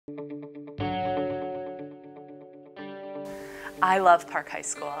I love Park High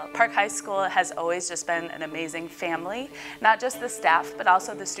School. Park High School has always just been an amazing family, not just the staff, but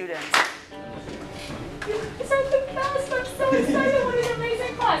also the students. It's like the best. I'm so excited. What an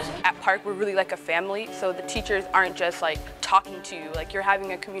amazing class. At Park, we're really like a family, so the teachers aren't just like talking to you, like you're having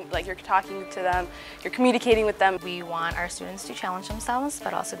you're talking to them, you're communicating with them. We want our students to challenge themselves,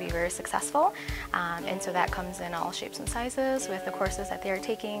 but also be very successful, and so that comes in all shapes and sizes with the courses that they're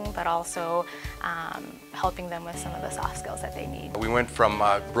taking, but also helping them with some of the soft skills that they need. We went from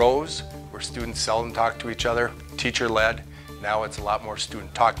rows, where students seldom talk to each other, teacher-led. Now it's a lot more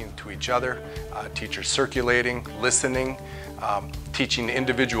student talking to each other, teachers circulating, listening, teaching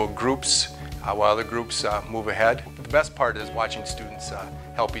individual groups while other groups move ahead. The best part is watching students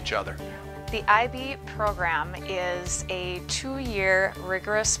help each other. The IB program is a 2-year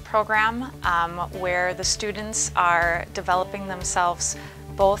rigorous program where the students are developing themselves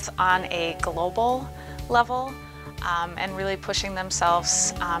both on a global level and really pushing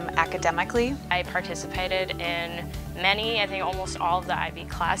themselves academically. I participated in many, I think almost all of the IB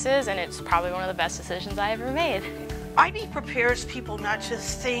classes, and it's probably one of the best decisions I ever made. IB prepares people not to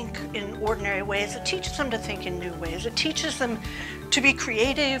think in ordinary ways. It teaches them to think in new ways. It teaches them to be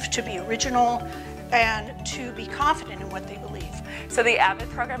creative, to be original, and to be confident in what they believe. So the AVID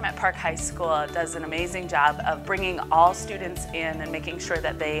program at Park High School does an amazing job of bringing all students in and making sure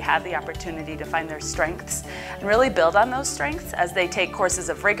that they have the opportunity to find their strengths and really build on those strengths as they take courses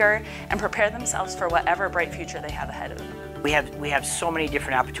of rigor and prepare themselves for whatever bright future they have ahead of them. We have so many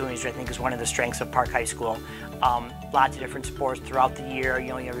different opportunities, I think, is one of the strengths of Park High School. Lots of different sports throughout the year.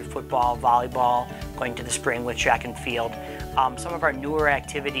 You have your football, volleyball, going to the spring with track and field. Some of our newer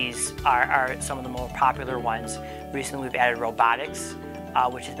activities are some of the more popular ones. Recently we've added robotics,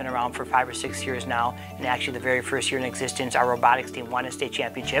 which has been around for 5 or 6 years now. And actually the very first year in existence, our robotics team won a state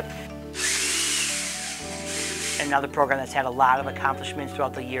championship. Another program that's had a lot of accomplishments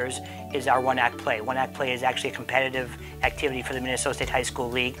throughout the years is our One Act Play. One Act Play is actually a competitive activity for the Minnesota State High School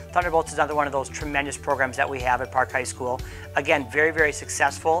League. Thunderbolts is another one of those tremendous programs that we have at Park High School. Again, very, very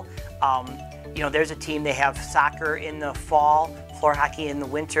successful. There's a team, they have soccer in the fall, floor hockey in the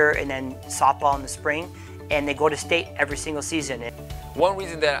winter, and then softball in the spring, and they go to state every single season. One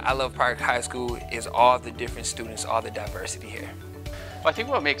reason that I love Park High School is all the different students, all the diversity here. Well, I think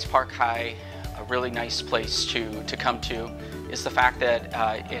what makes Park High a really nice place to come to is the fact that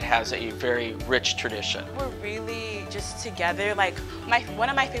it has a very rich tradition. We're really just together. Like one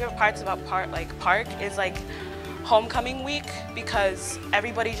of my favorite parts about Park is like homecoming week, because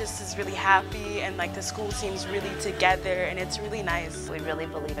everybody just is really happy and like the school seems really together, and it's really nice. We really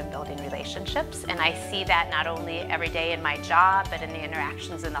believe in building relationships, and I see that not only every day in my job, but in the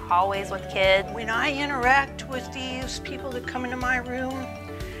interactions in the hallways with kids. When I interact with these people that come into my room,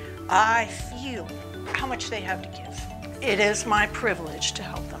 I feel how much they have to give. It is my privilege to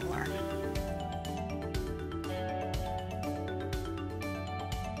help them.